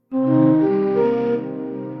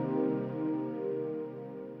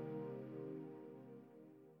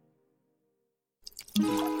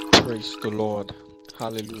Praise the Lord.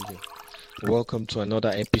 Hallelujah. Welcome to another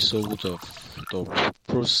episode of the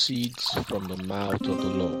Proceeds from the Mouth of the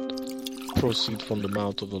Lord. Proceed from the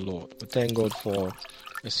mouth of the Lord. We thank God for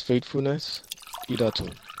His faithfulness hitherto.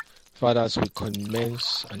 Father, as we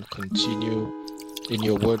commence and continue in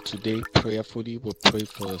your word today, prayerfully, we pray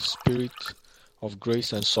for the spirit of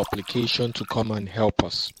grace and supplication to come and help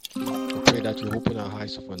us. We pray that you open our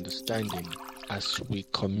eyes of understanding as we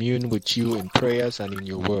commune with you in prayers and in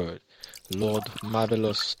your word. Lord,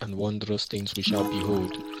 marvelous and wondrous things we shall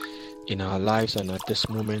behold in our lives and at this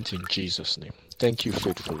moment in Jesus' name. Thank you,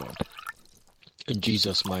 faithful Lord. In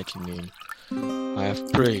Jesus' mighty name, I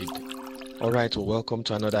have prayed. All right, well, welcome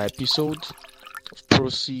to another episode of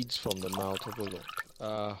Proceeds from the Mouth of the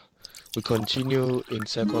Lord. We continue in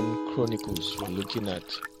 2 Chronicles. We're looking at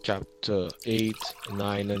chapter 8,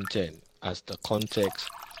 9, and 10 as the context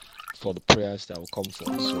for the prayers that will come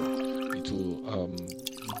forth. So it will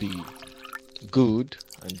be good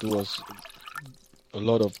and do us a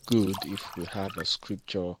lot of good if we have a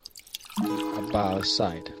scripture by our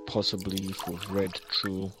side. Possibly if we've read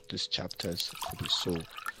through these chapters, it will be so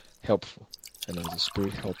helpful and as the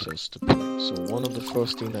Spirit helps us to pray. So one of the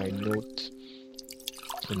first things I note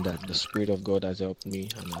and that the Spirit of God has helped me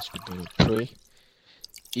and as we're going to pray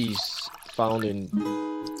is found in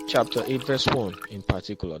chapter 8 verse 1 in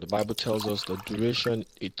particular. The Bible tells us the duration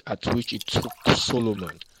at which it took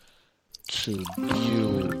Solomon to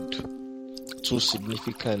build two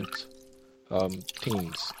significant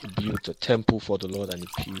things. He built a temple for the Lord and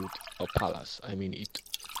he built a palace. I mean,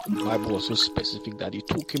 the Bible was so specific that it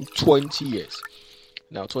took him 20 years.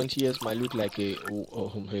 Now, 20 years might look like a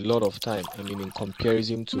lot of time. I mean, in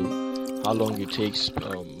comparison to how long it takes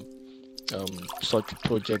such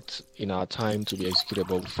projects in our time to be executed,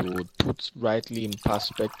 but if we would put rightly in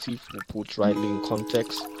perspective, we put rightly in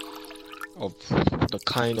context of the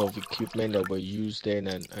kind of equipment that were used then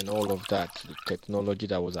and all of that, the technology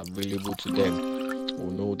that was available to them,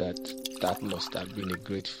 we'll know that must have been a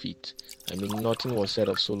great feat. I mean, nothing was said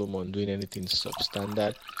of Solomon doing anything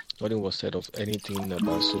substandard. Nothing was said of anything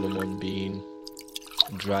about Solomon being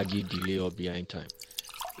draggy, delay, or behind time.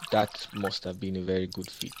 That must have been a very good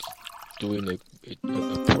feat. Doing a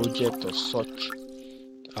project of such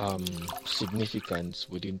significance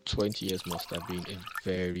within 20 years must have been a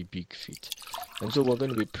very big feat. And so we're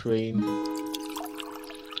going to be praying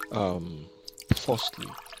firstly,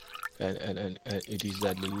 and it is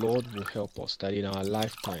that the Lord will help us, that in our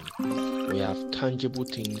lifetime we have tangible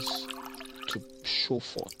things to show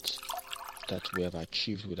forth that we have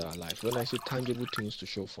achieved with our life. When I say tangible things to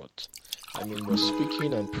show forth, I mean we're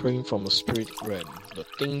speaking and praying from a spirit realm. The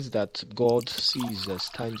things that God sees as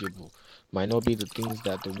tangible might not be the things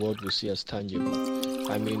that the world will see as tangible.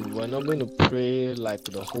 I mean, we're not going to pray like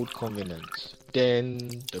the Old Covenant. Then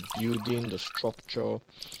the building, the structure.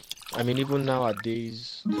 I mean, even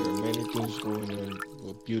nowadays, there are many things going on.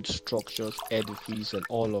 We build structures, edifices, and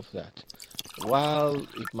all of that. While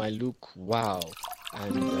it might look wow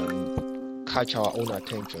and catch our own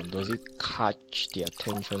attention, does it catch the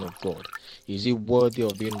attention of God? Is it worthy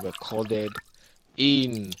of being recorded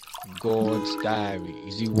in God's diary?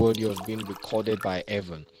 Is it worthy of being recorded by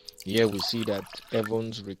heaven? Here we see that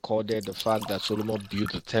heavens recorded the fact that Solomon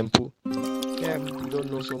built the temple. Yeah, we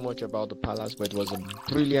don't know so much about the palace, but it was a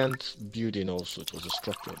brilliant building also. It was a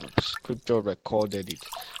structure. The scripture recorded it.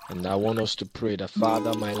 And I want us to pray that,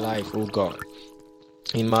 Father, my life, oh God,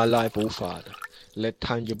 in my life, oh Father, let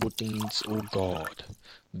tangible things, oh God,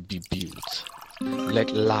 be built.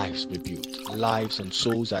 Let lives be built. Lives and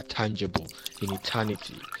souls are tangible in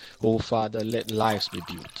eternity. Oh Father, let lives be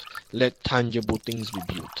built. Let tangible things be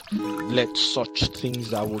built. Let such things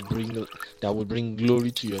that will bring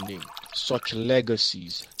glory to your name. Such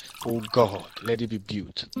legacies, oh God, let it be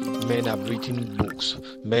built. Men have written books.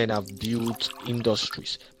 Men have built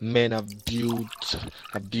industries. Men have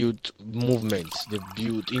built movements. They've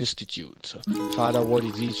built institutes. Father, what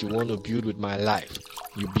is it you want to build with my life?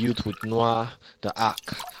 You built with Noah the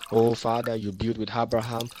ark. Oh Father, you built with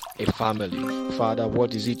Abraham a family. Father,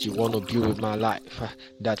 what is it you want to build with my life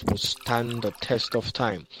that will stand the test of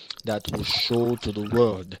time, that will show to the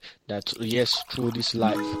world that yes, through this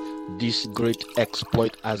life, this great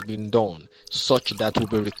exploit has been done, such that will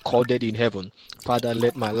be recorded in heaven. Father,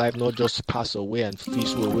 let my life not just pass away and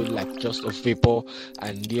fizzle away like just a vapor,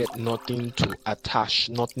 and yet nothing to attach,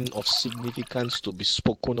 nothing of significance to be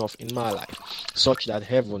spoken of in my life, such that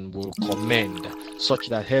heaven will commend, such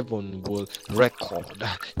that heaven will record,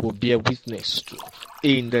 will bear witness to,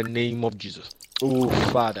 in the name of Jesus. Oh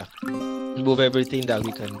Father, move everything that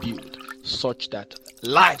we can build, such that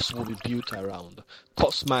lives will be built around.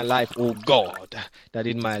 Cause my life, oh God, that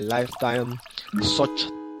in my lifetime, such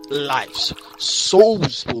lives,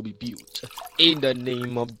 souls will be built in the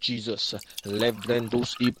name of Jesus.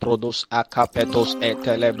 Levrendos iprodos akapetos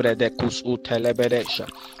etelebredecus uteleberesha.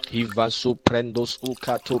 Hivasu prendos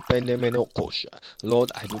ukato penemenokosha.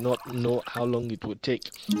 Lord, I do not know how long it will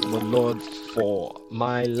take, but Lord, for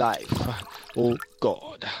my life, oh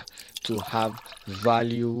God, to have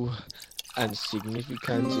value and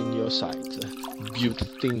significance in your sight, build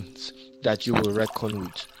things that you will reckon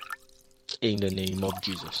with in the name of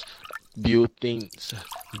Jesus. Build things,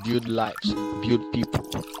 build lives, build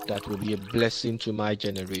people that will be a blessing to my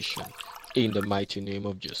generation in the mighty name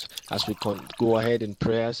of Jesus. As we go ahead in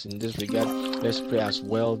prayers in this regard, let's pray as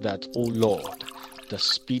well that, oh Lord, the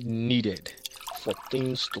speed needed for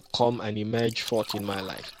things to come and emerge forth in my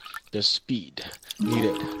life, the speed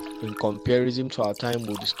needed in comparison to our time,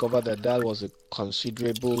 we'll discover that was a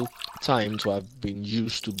considerable time to have been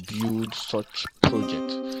used to build such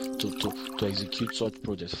projects, to execute such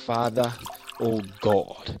projects. Father, oh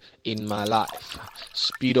God, in my life,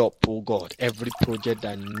 speed up, oh God, every project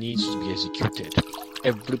that needs to be executed.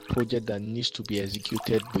 Every project that needs to be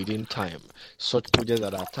executed within time, such projects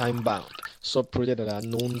that are time bound, such projects that are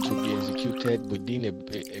known to be executed within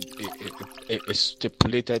a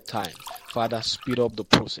stipulated time. Father, speed up the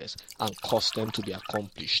process and cause them to be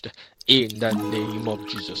accomplished in the name of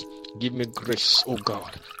Jesus. Give me grace, oh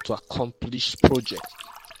God, to accomplish projects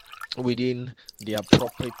within the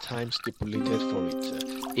appropriate time stipulated for it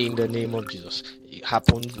in the name of Jesus. It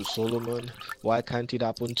happened with Solomon. Why can't it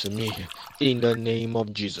happen to me in the name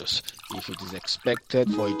of Jesus? If it is expected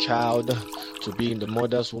for a child to be in the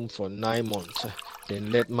mother's womb for 9 months, then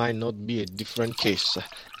let mine not be a different case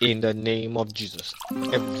in the name of Jesus.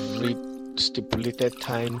 Every stipulated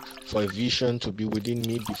time for a vision to be within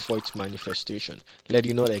me before its manifestation, let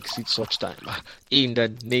it not exceed such time in the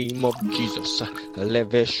name of Jesus.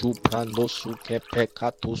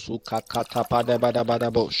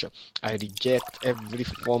 I reject every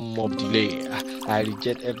form of delay. I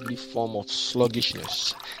reject every form of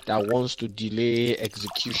sluggishness that wants to delay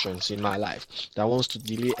executions in my life, that wants to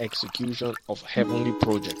delay execution of heavenly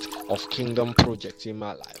projects, of kingdom projects in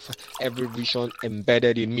my life. Every vision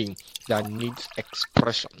embedded in me that needs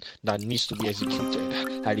expression, that needs to be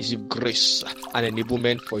executed, I receive grace and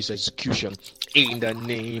enablement for its execution in the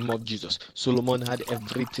name of Jesus. Solomon had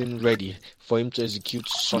everything ready for him to execute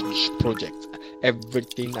such projects.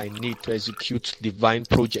 Everything I need to execute divine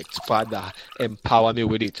projects, Father, empower me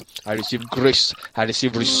with it. I receive grace, I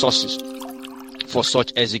receive resources for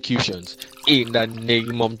such executions in the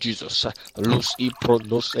name of Jesus.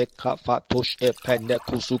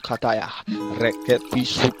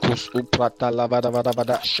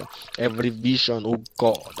 Every vision, oh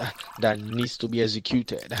God, that needs to be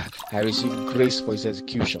executed, I receive grace for its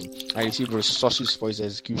execution. I receive resources for its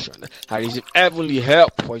execution. I receive heavenly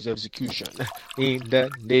help for its execution in the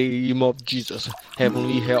name of Jesus.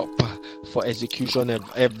 Heavenly help for execution of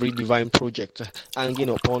every divine project hanging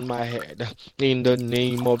upon my head in the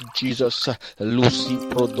name of Jesus. Lucy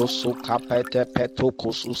Prodoso Capete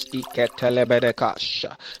Petocosus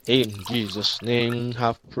Iketelebedekasha. In Jesus' name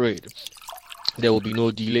have prayed. There will be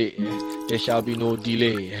no delay. There shall be no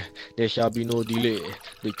delay. There shall be no delay.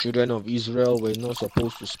 The children of Israel were not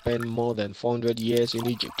supposed to spend more than 400 years in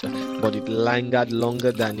Egypt, but it lingered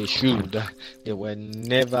longer than they should.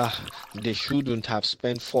 They shouldn't have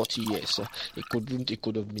spent 40 years. It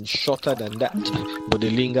could have been shorter than that, but they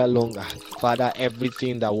linger longer. Father,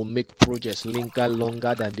 everything that will make projects linger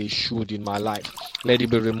longer than they should in my life, let it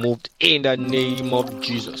be removed in the name of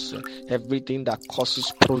Jesus. Everything that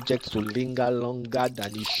causes projects to linger longer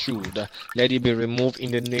than it should, let it be removed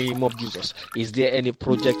in the name of Jesus. Is there any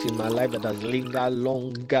project in my life that has lingered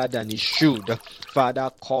longer than it should? Father,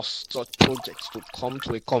 cause such projects to come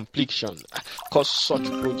to a completion. Cause such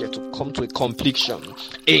projects to come to a completion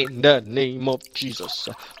in the name of Jesus.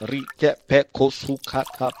 Every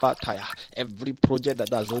project that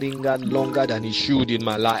has lingered longer than it should in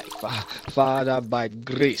my life, Father, by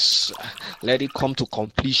grace, let it come to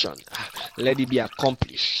completion. Let it be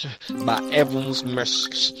accomplished by heaven's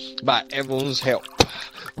mercies, by heaven's help.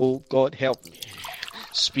 Oh God, help me.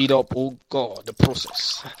 Speed up, oh God, the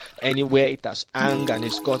process. Anywhere it has hung and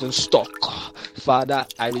it's gotten stuck, Father,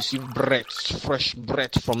 I receive breath, fresh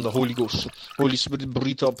breath from the Holy Ghost. Holy Spirit,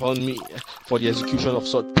 breathe upon me for the execution of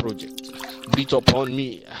such project. Breathe upon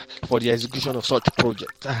me for the execution of such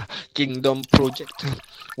project. Kingdom project,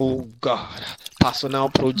 oh God, personal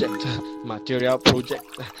project, material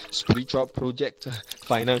project, spiritual project,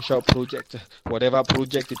 financial project, whatever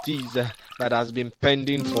project it is that that has been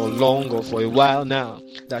pending for long or for a while now,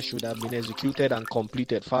 that should have been executed and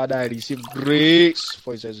completed. Father, I receive grace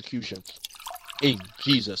for its execution. In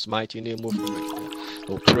Jesus' mighty name we pray.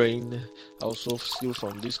 We're praying also still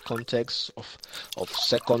from this context of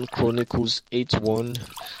 2 Chronicles 8:1.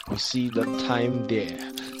 We see the time there.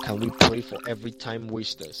 Can we pray for every time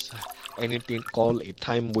wasters? Anything called a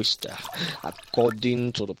time waster,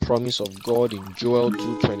 according to the promise of God in Joel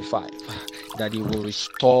 2:25, that he will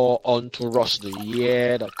restore unto us the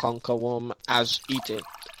year the conqueror has eaten.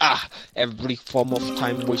 Every form of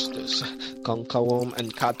time wasters, conqueror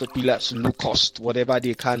and caterpillars, locust, whatever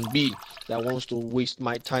they can be, that wants to waste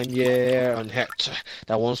my time here on earth,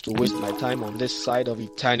 that wants to waste my time on this side of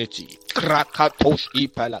eternity.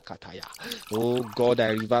 Oh God, I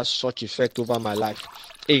reverse such effect over my life.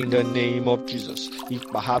 In the name of Jesus. If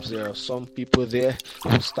perhaps there are some people there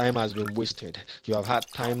whose time has been wasted, you have had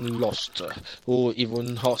time lost,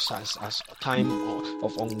 even us as time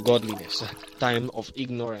of ungodliness, time of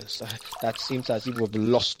ignorance, that seems as if we've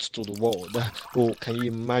lost to the world. Can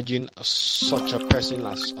you imagine such a person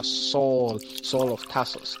as Saul of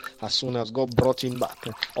Tarsus? As soon as God brought him back,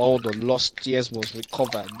 all the lost years was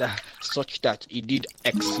recovered, such that he did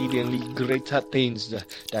exceedingly greater things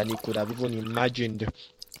than he could have even imagined.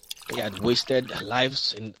 He had wasted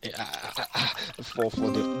lives for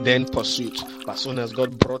the then pursuit. But as soon as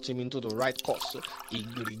God brought him into the right course, he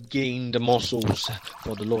regained more souls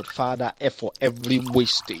for the Lord. Father, for every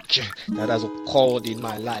wastage that has occurred in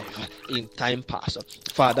my life in time past,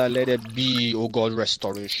 Father, let it be, oh God,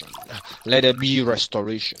 restoration. Let it be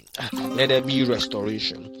restoration. Let it be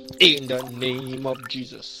restoration. In the name of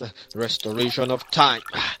Jesus, restoration of time,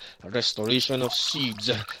 restoration of seeds,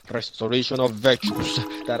 restoration of virtues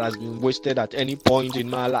that has been wasted at any point in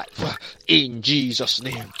my life. In Jesus'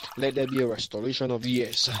 name, let there be a restoration of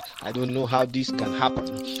years. I don't know how this can happen,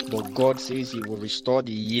 but God says he will restore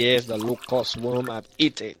the years the locust worm have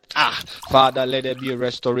eaten. Father, let there be a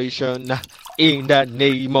restoration in the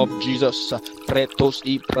name of Jesus. Let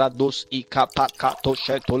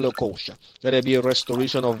there be a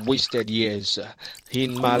restoration of wasted years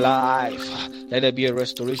in my life. Let there be a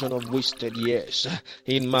restoration of wasted years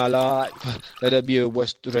in my life. Let there be a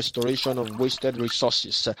restoration of wasted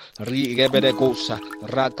resources.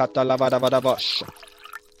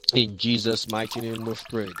 In Jesus' mighty name we've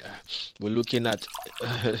prayed. We're looking at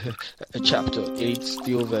chapter 8,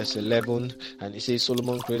 still verse 11, and it says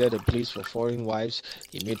Solomon created a place for foreign wives.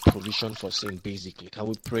 He made provision for sin, basically. Can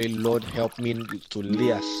we pray, Lord, help me to lay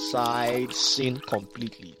aside sin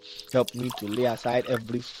completely. Help me to lay aside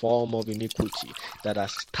every form of iniquity that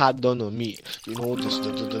has tagged on me. You know,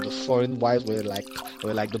 the foreign wives were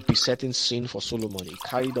like the besetting sin for Solomon. He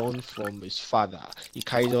carried on from his father. He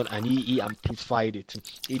carried on and he amplified it.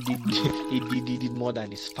 He did more than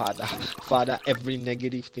his father. Father, every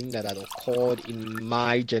negative thing that had occurred in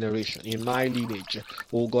my generation, in my lineage,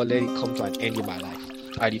 oh God, let it come to an end in my life.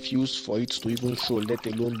 I refuse for it to even show, let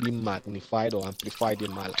alone be magnified or amplified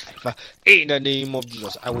in my life. In the name of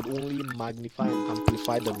Jesus, I would only magnify and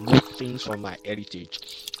amplify the good things from my heritage.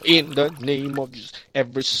 In the name of Jesus,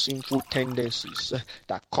 every sinful tendencies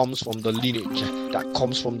that comes from the lineage, that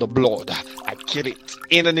comes from the blood, I kill it.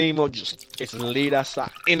 In the name of Jesus, it's laid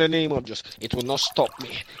aside. In the name of Jesus, it will not stop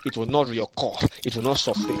me. It will not reoccur. It will not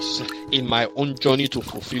surface in my own journey to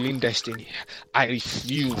fulfilling destiny. I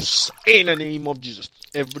refuse. In the name of Jesus,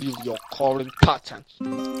 every reoccurring pattern,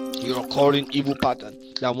 reoccurring evil pattern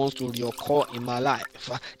that wants to reoccur in my life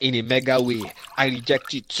in a mega way, I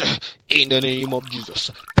reject it. In the name of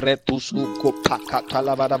Jesus,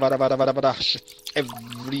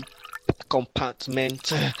 every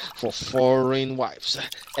compartment for foreign wives,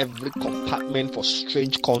 every compartment for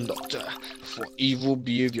strange conduct, for evil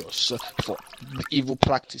behaviors, for evil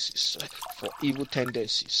practices, for evil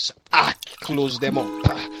tendencies, I close them up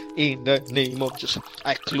in the name of Jesus.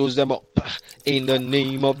 I close them up in the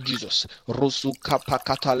name of Jesus.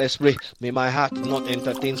 May my heart not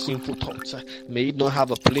entertain sinful thoughts. May it not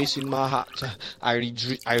have a place in my heart. I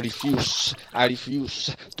refuse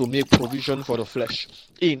to make provision for the flesh.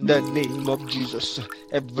 In the name of Jesus,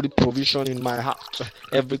 every provision in my heart,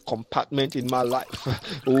 every compartment in my life,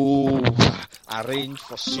 arranged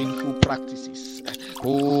for sinful practices,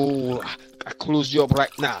 I close you up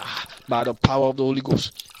right now by the power of the Holy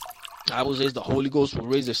Ghost. The Bible says the Holy Ghost will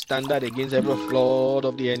raise a standard against every flood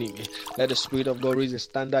of the enemy. Let the Spirit of God raise a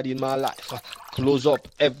standard in my life. Close up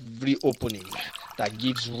every opening that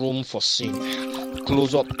gives room for sin.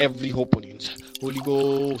 Close up every opening. Holy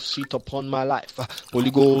Ghost, sit upon my life. Holy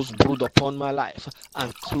Ghost, brood upon my life.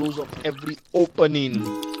 And close up every opening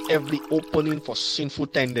for sinful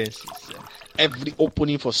tendencies. every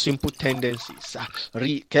opening for simple tendencies,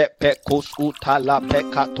 they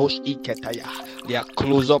are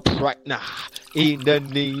closed up right now in the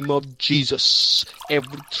name of Jesus.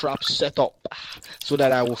 Every trap set up so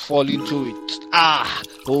that I will fall into it.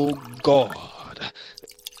 Oh God,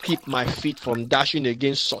 keep my feet from dashing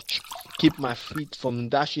against such. Keep my feet from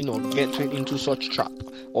dashing or getting into such trap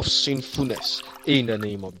of sinfulness in the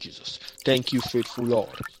name of Jesus. Thank you, faithful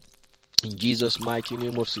Lord. In Jesus' mighty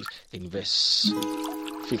name of Jesus. In verse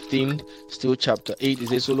 15, still chapter 8, it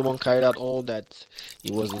says Solomon carried out all that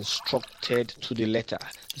he was instructed to the letter.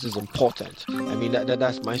 This is important. I mean,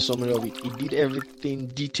 that's my summary of it. He did everything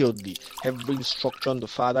detailedly. Every instruction the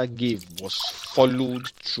Father gave was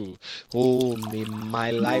followed through. Oh, may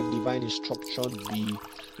my life divine instruction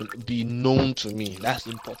be known to me. That's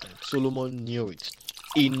important. Solomon knew it.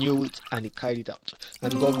 He knew it and he carried it out.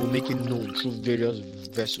 And God will make it known through various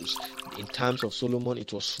vessels. In times of Solomon,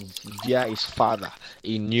 it was via his father.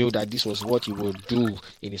 He knew that this was what he would do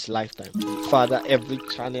in his lifetime. Father, every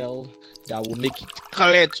channel that will make it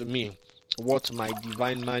clear to me what my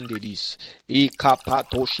divine mandate is. Let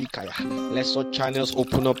such channels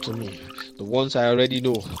open up to me. The ones I already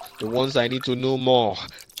know, the ones I need to know more.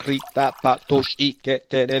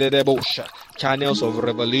 Channels of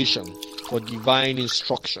revelation for divine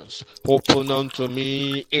instructions open unto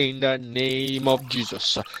me in the name of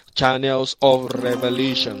Jesus. Channels of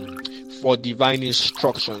revelation for divine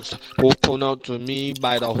instructions open up to me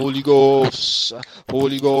by the Holy Ghost.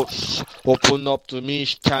 Holy Ghost, open up to me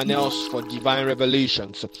channels for divine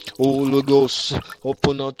revelations. Holy Ghost,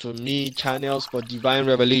 open up to me channels for divine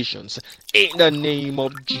revelations in the name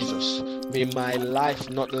of Jesus. May my life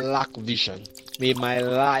not lack vision. May my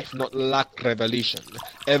life not lack revelation.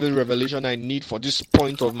 Every revelation I need for this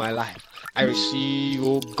point of my life, I receive,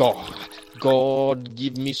 oh God. God,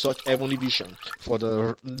 give me such heavenly vision for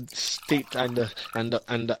the state and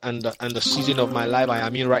the season of my life I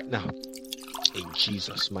am in right now. In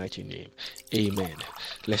Jesus' mighty name, amen.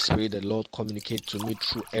 Let's pray the Lord communicate to me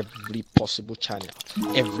through every possible channel.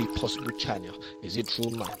 Every possible channel. Is it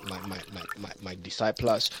through my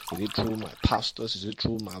disciples? Is it through my pastors? Is it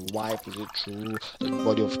through my wife? Is it through the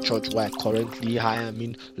body of church where currently I am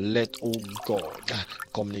in? Let, oh God,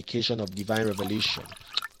 communication of divine revelation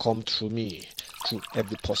come through me through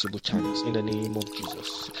every possible channels in the name of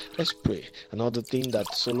Jesus. Let's pray. Another thing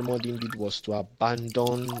that Solomon did was to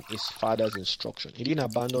abandon his father's instruction. He didn't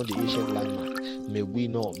abandon the ancient landmark.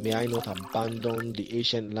 May I not abandon the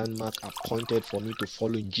ancient landmark appointed for me to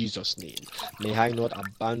follow in Jesus' name. May I not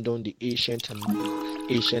abandon the ancient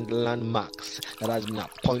landmarks that has been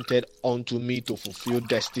appointed unto me to fulfill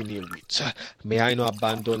destiny with. May I not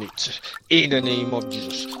abandon it in the name of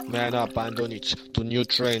Jesus. May I not abandon it to new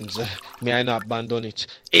trends. May I not abandon it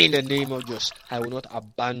in the name of Jesus. I will not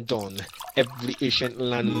abandon every ancient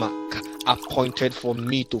landmark appointed for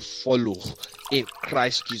me to follow in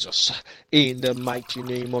Christ Jesus, in the mighty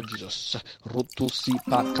name of Jesus. Proverbs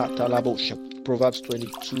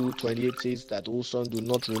 22:28 says that, O son, do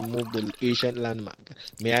not remove the ancient landmark.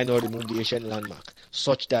 May I not remove the ancient landmark,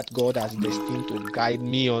 such that God has destined to guide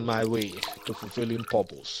me on my way to fulfilling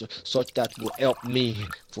purpose, such that will help me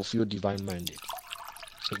fulfill divine mandate.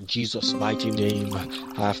 In Jesus' mighty name,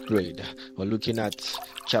 I have prayed. We're looking at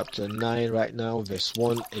chapter 9 right now, verse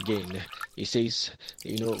 1 again. It says,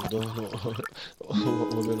 we don't know.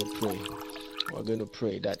 We're going to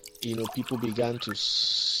pray that, people began to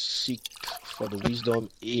seek for the wisdom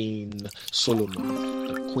in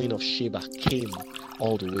Solomon. The Queen of Sheba came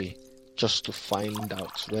all the way just to find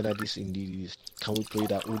out whether this indeed is. Can we pray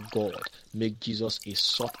that, oh God, make Jesus a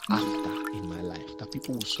sought after in my life, that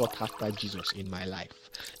people will sought after Jesus in my life.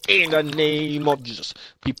 In the name of Jesus,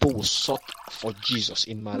 people will sought for Jesus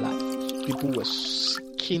in my life. People were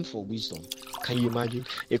seeking for wisdom. Can you imagine?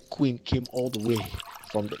 A queen came all the way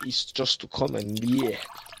from the east just to come and be here.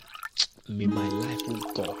 May my life,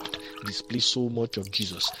 oh God, display so much of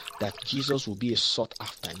Jesus that Jesus will be a sought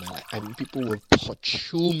after in my life. And people will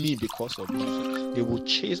pursue me because of Jesus. They will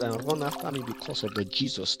chase and run after me because of the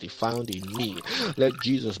Jesus they found in me. Let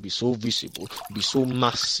Jesus be so visible, be so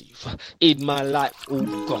massive in my life, oh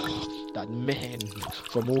God, that men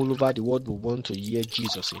from all over the world will want to hear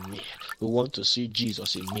Jesus in me. Will want to see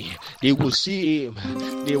Jesus in me. They will see him.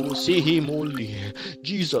 They will see him only.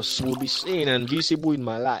 Jesus will be seen and visible in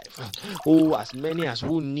my life. Oh, as many as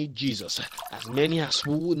who need Jesus, as many as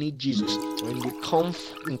who need Jesus, when they come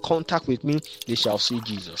in contact with me, they shall see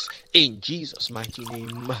Jesus. In Jesus' mighty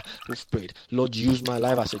name, we've prayed. Lord, use my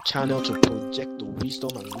life as a channel to project the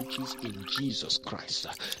wisdom and riches in Jesus Christ.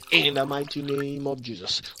 In the mighty name of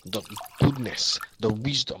Jesus, the goodness, the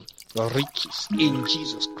wisdom, the riches in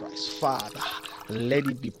Jesus Christ. Father, let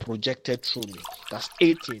it be projected through me. That's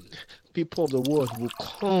 18. People of the world will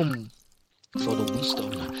come for the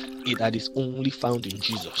wisdom that is only found in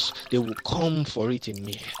Jesus. They will come for it in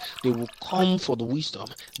me. They will come for the wisdom.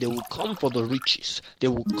 They will come for the riches. They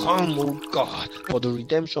will come, oh God, for the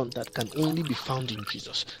redemption that can only be found in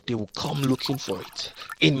Jesus. They will come looking for it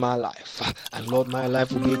in my life. And Lord, my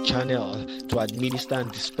life will be a channel to administer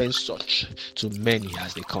and dispense such to many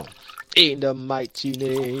as they come. In the mighty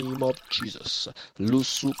name of Jesus, that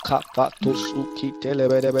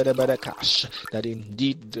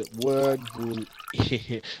indeed the word will,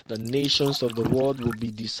 the nations of the world will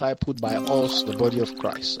be discipled by us, the body of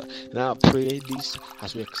Christ. Now I pray this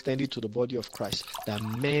as we extend it to the body of Christ, that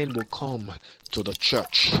men will come to the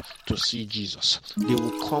church to see Jesus. They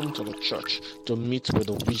will come to the church to meet with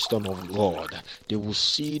the wisdom of God. They will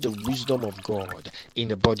see the wisdom of God in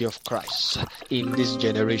the body of Christ in this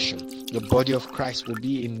generation. The body of Christ will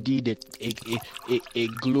be indeed a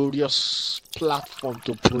glorious platform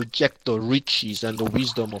to project the riches and the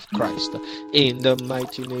wisdom of Christ. In the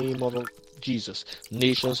mighty name of Jesus,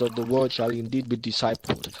 nations of the world shall indeed be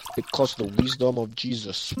discipled, because the wisdom of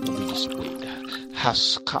Jesus will be displayed.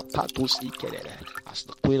 As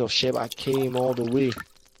the Queen of Sheba came all the way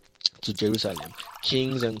to Jerusalem,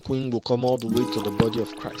 kings and queens will come all the way to the body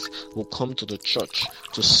of Christ, will come to the church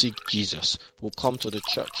to seek Jesus, will come to the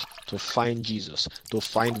church to find Jesus, to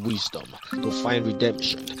find wisdom, to find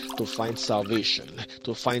redemption, to find salvation,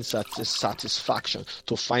 to find satisfaction,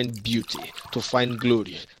 to find beauty, to find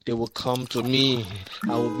glory. They will come to me.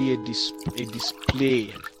 I will be a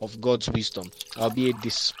display of God's wisdom. I'll be a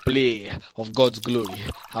display of God's glory.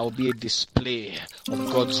 I will be a display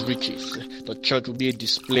of God's riches. The church will be a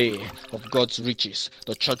display of God's riches.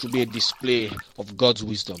 The church will be a display of God's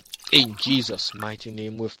wisdom. In Jesus' mighty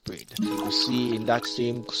name we've prayed. We see in that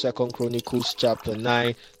same 2 Chronicles chapter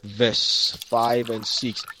 9 verse 5 and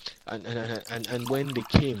 6. And when they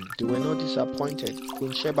came, they were not disappointed.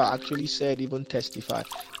 Queen Sheba actually said, even testified,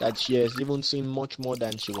 that she has even seen much more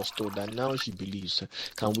than she was told, and now she believes.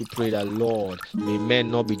 Can we pray that, Lord, may men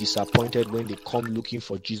not be disappointed when they come looking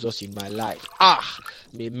for Jesus in my life.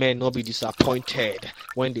 May men not be disappointed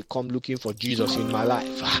when they come looking for Jesus in my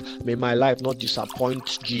life. May my life not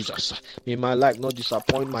disappoint Jesus. May my life not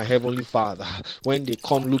disappoint my Heavenly Father. When they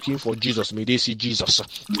come looking for Jesus, may they see Jesus.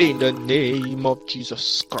 In the name of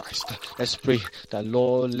Jesus Christ. Let's pray that,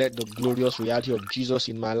 Lord, let the glorious reality of Jesus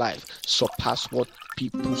in my life surpass what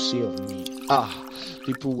people say of me.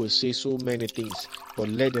 People will say so many things, but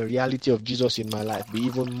let the reality of Jesus in my life be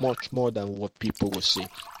even much more than what people will say.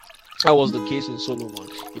 That was the case in Solomon.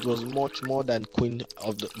 It was much more than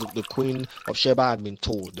the Queen of Sheba had been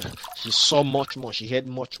told. She saw much more. She heard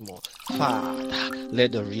much more. Father,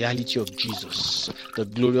 let the reality of Jesus, the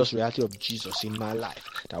glorious reality of Jesus in my life,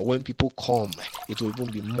 that when people come, it will even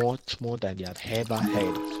be much more than they have ever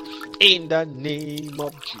heard of. In the name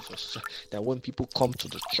of Jesus, that when people come to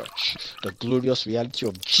the church, the glorious reality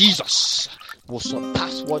of Jesus will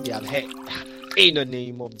surpass what they have heard. In the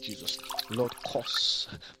name of Jesus, Lord, cause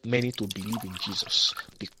many to believe in Jesus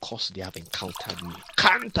because they have encountered me.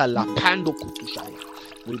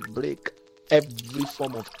 We break every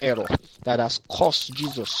form of error that has caused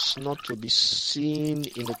Jesus not to be seen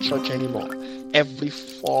in the church anymore. Every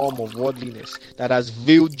form of worldliness that has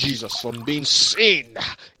veiled Jesus from being seen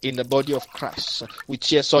in the body of Christ. We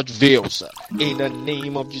tear such veils in the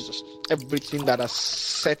name of Jesus. Everything that has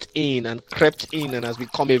set in and crept in and has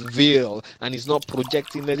become a veil and is not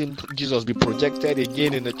projecting, letting Jesus be projected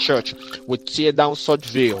again in the church. We tear down such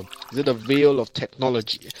veil. Is it a veil of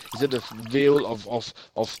technology? Is it a veil of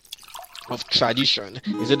tradition?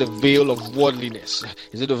 Is it a veil of worldliness?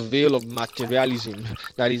 Is it a veil of materialism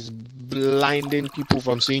that is blinding people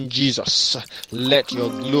from seeing Jesus? Let your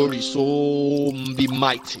glory so be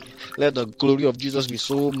mighty. Let the glory of Jesus be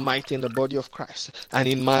so mighty in the body of Christ and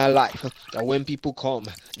in my life, that when people come,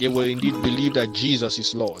 they will indeed believe that Jesus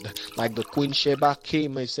is Lord. Like the Queen Sheba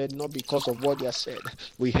came and said, not because of what they said.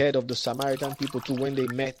 We heard of the Samaritan people too when they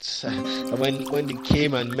met, when they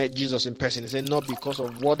came and met Jesus in person. They said, not because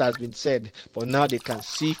of what has been said, but now they can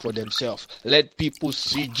see for themselves. Let people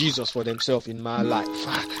see Jesus for themselves in my life,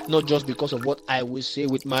 not just because of what I will say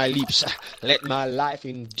with my lips. Let my life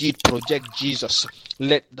indeed project Jesus.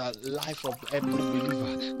 Let the life of every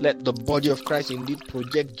believer, let the body of Christ indeed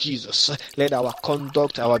project Jesus. Let our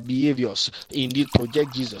conduct, our behaviors indeed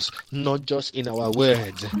project Jesus, not just in our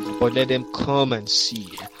words, but let them come and see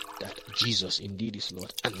that Jesus indeed is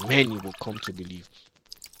Lord, and many will come to believe.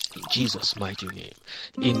 In Jesus' mighty name.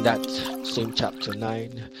 In that same chapter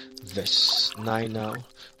 9, verse 9 now,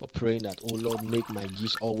 we're praying that, oh Lord, make my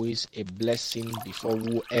gifts always a blessing before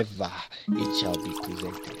whoever it shall be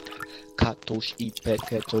presented.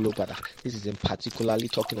 This is in particularly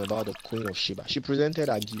talking about the Queen of Sheba. She presented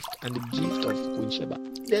her gift, and the gift of Queen Sheba,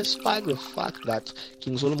 despite the fact that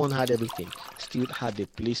King Solomon had everything, still had a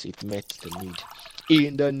place it met the need.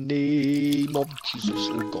 In the name of Jesus,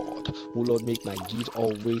 oh God, oh Lord, make my gift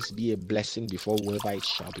always be a blessing before whoever it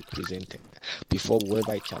shall be presented. Before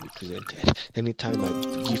whoever it shall be presented. Anytime my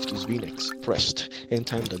gift is being expressed,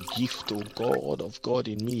 anytime the gift, oh God, of God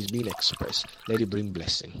in me is being expressed, let it bring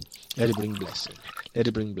blessing. Let it bring blessing. Let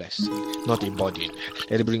it bring blessing. Not a burden.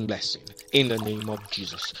 Let it bring blessing. In the name of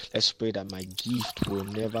Jesus, let's pray that my gift will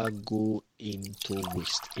never go into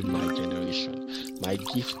waste in my generation. My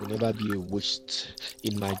gift will never be a waste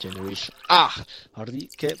in my generation. There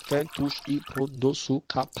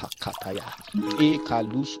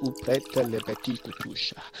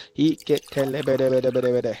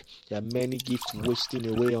are many gifts wasting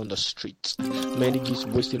away on the streets. Many gifts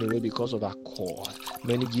wasting away because of alcohol.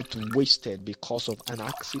 Many gifts wasted because of an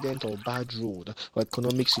accident or bad road or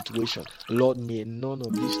economic situation. Lord, may none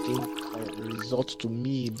of these things result to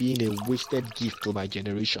me being a wasted gift to my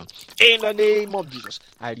generation. In the name of Jesus,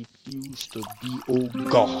 I refuse to be, oh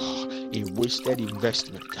God, a wasted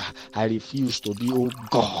investment. I refuse to be, oh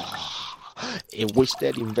God, a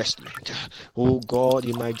wasted investment, oh God,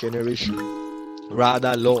 in my generation.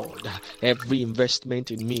 Rather, Lord, every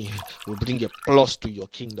investment in me will bring a plus to your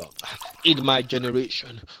kingdom. In my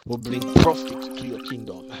generation, will bring profit to your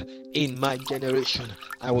kingdom. In my generation,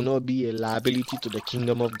 I will not be a liability to the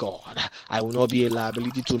kingdom of God. I will not be a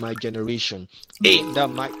liability to my generation. In the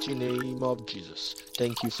mighty name of Jesus.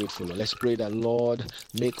 Thank you, faithful Lord. Let's pray that, Lord,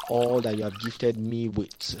 make all that you have gifted me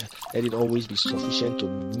with, let it always be sufficient to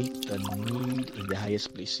meet the need in the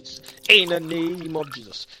highest places. In the name of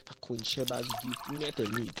Jesus. Queen Sheba's gift met a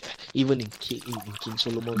need, even in King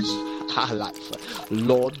Solomon's life.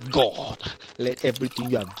 Lord God, let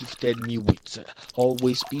everything you have gifted me with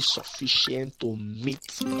always be sufficient to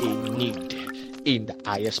meet a need in the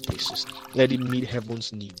highest places. Let it meet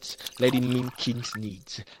heaven's needs. Let it meet king's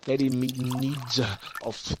needs. Let it meet needs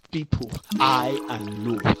of people high and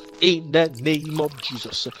low. In the name of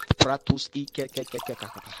Jesus.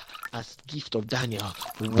 As gift of Daniel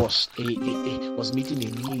was meeting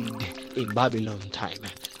a need in Babylon time,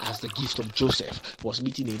 as the gift of Joseph was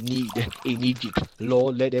meeting a need in Egypt.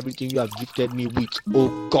 Lord, let everything you have gifted me with,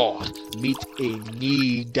 oh God, meet a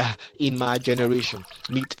need in my generation,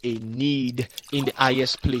 meet a need in the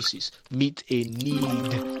highest places, meet a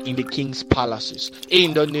need in the king's palaces.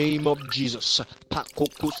 In the name of Jesus.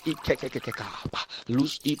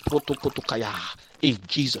 In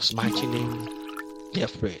Jesus' mighty name. We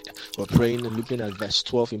have prayed. We're praying and looking at verse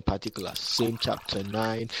 12 in particular, same chapter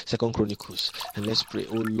 9, 2 Chronicles. And let's pray,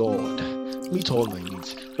 oh Lord, meet all my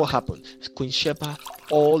needs. What happened? Queen Sheba,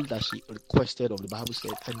 all that she requested of the Bible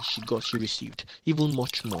said, and she received. Even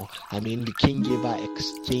much more. I mean, the king gave her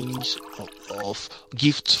exchange of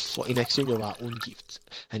gifts in exchange of her own gifts.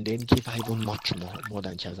 And then gave her even much more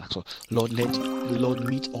than she has asked. So, Lord, let the Lord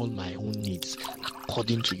meet all my own needs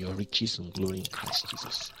according to your riches and glory in Christ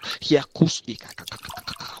Jesus. Here, who is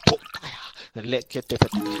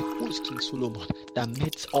King Solomon that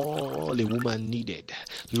met all a woman needed?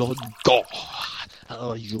 Lord God,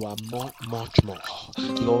 you are much more.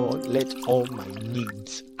 Lord, let all my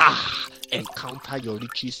needs encounter your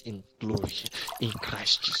riches in glory in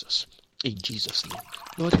Christ Jesus. In Jesus' name.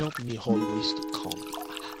 Lord, help me always to come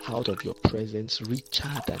out of your presence richer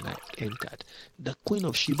than I entered. The Queen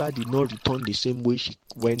of Sheba did not return the same way she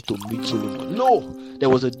went to meet Solomon. No, there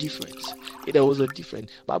was a difference.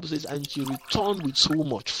 Bible says, and she returned with so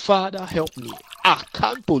much. Father, help me. I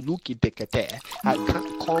can't come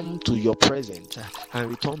to your presence and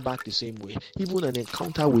return back the same way. Even an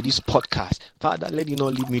encounter with this podcast, Father, let it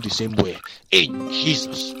not leave me the same way. In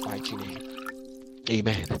Jesus' mighty name.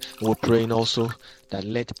 Amen. We're praying also that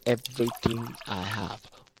let everything I have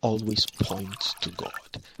always point to God.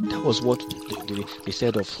 That was what they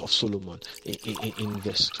said of Solomon in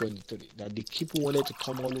verse 23, that the people wanted to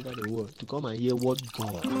come all over the world to come and hear what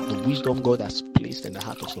God, the wisdom God has placed in the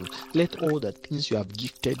heart of Solomon. Let all the things you have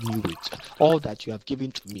gifted me with, all that you have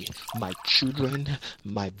given to me, my children,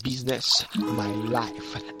 my business, my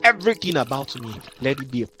life, everything about me, let it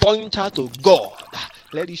be a pointer to God.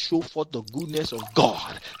 Let it show forth the goodness of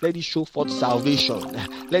God. Let it show forth salvation.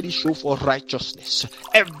 Let it show forth righteousness.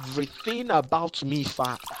 Everything about me,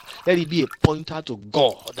 Father, let it be a pointer to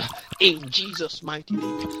God. In Jesus' mighty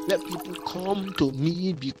name, let people come to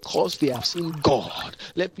me because they have seen God.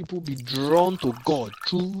 Let people be drawn to God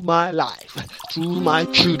through my life, through my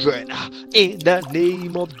children. In the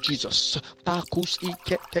name of Jesus.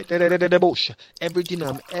 Everything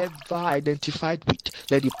I'm ever identified with,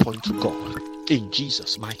 let it point to God. In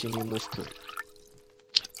Jesus' mighty name we've prayed.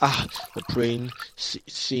 We're praying,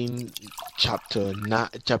 seeing chapter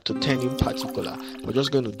 10 in particular. We're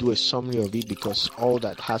just going to do a summary of it because all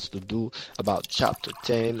that has to do about chapter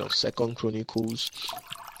 10 of 2 Chronicles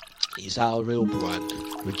is how Rehoboam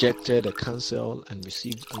rejected a counsel and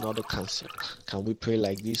received another counsel. Can we pray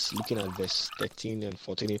like this, looking at verse 13 and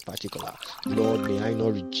 14 in particular? Lord, may I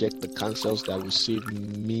not reject the counsels that will save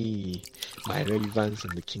me, my relevance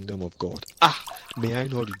in the kingdom of God. May I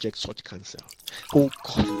not reject such counsel. Oh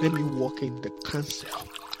God, let me walk in the counsel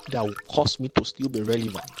that will cause me to still be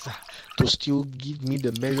relevant, to still give me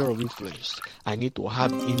the measure of influence I need to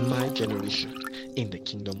have in my generation in the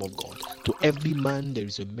kingdom of God. To every man there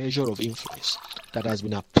is a measure of influence that has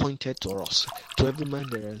been appointed to us. To every man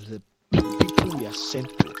there is a people we are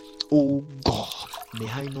sent to. Oh God, may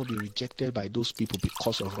I not be rejected by those people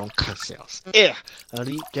because of wrong counsels.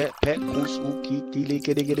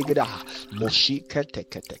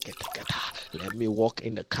 Let me walk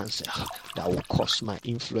in the counsel that will cause my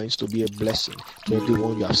influence to be a blessing to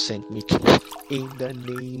everyone you have sent me to. In the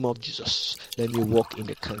name of Jesus, let me walk in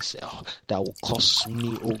the counsel that will cause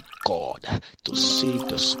me, oh God, to save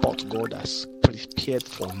the spot God has prepared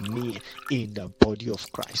for me in the body of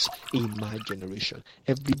Christ, in my generation.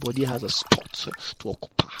 Everybody has a spot to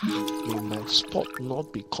occupy. May my spot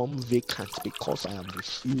not become vacant because I have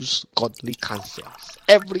refused godly counsels.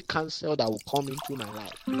 Every counsel that will come into my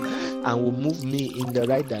life and will move me in the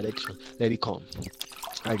right direction, let it come.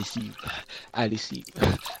 I receive.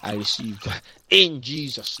 In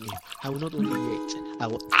Jesus' name. I will not only wait, I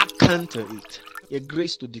will counter it. A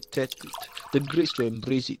grace to detect it, the grace to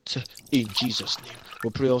embrace it in Jesus' name. We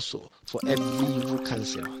pray also for every evil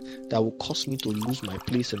counsel that will cause me to lose my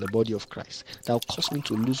place in the body of Christ, that will cause me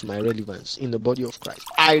to lose my relevance in the body of Christ.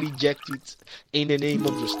 I reject it in the name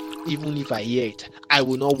of Jesus. Even if I hear it, I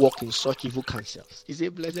will not walk in such evil counsels. He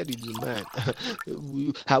said, blessed is the man.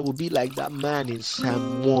 I will be like that man in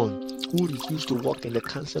Psalm 1 who refused to walk in the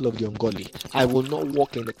counsel of the ungodly. I will not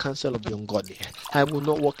walk in the counsel of the ungodly. I will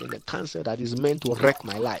not walk in the counsel that is meant to wreck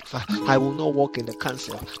my life. I will not walk in the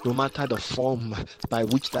counsel, no matter the form by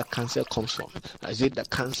which that counsel comes from. Is it the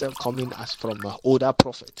counsel coming as from an older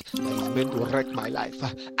prophet that is meant to wreck my life?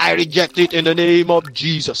 I reject it in the name of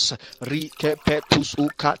Jesus.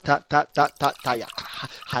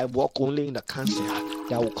 I walk only in the counsel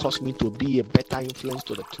that will cause me to be a better influence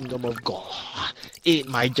to the kingdom of God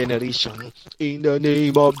in my generation. In the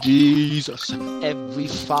name of Jesus, every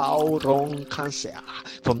foul, wrong counsel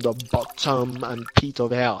from the bottom and pit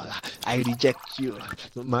of hell, I reject you.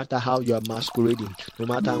 No matter how you are masquerading, no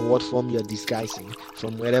matter in what form you are disguising,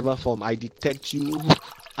 from wherever form, I detect you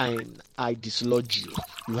and I dislodge you.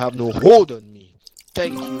 You have no hold on me.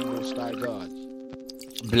 Thank you, Most High God.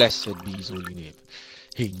 Blessed be His holy name.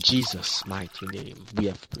 In Jesus' mighty name, we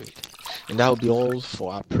have prayed. And that will be all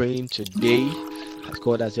for our praying today. As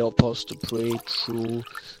God has helped us to pray through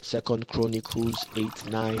 2 Chronicles 8,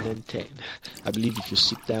 9, and 10. I believe if you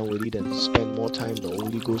sit down with it and spend more time, the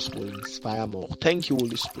Holy Ghost will inspire more. Thank you,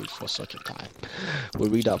 Holy Spirit, for such a time. We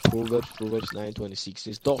read our Proverbs 9:26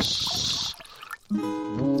 says, thus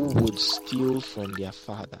who would steal from their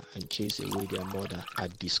father and chase away their mother are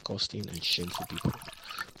disgusting and shameful people.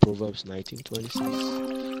 Proverbs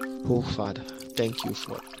 19:26. Oh Father, thank you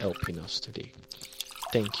for helping us today.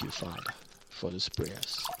 Thank you, Father, for these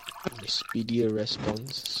prayers. May speedy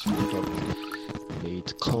response help. May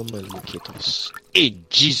it come and locate us. In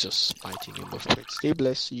Jesus' mighty name of prayer. Stay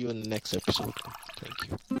blessed. See you in the next episode. Thank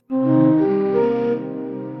you.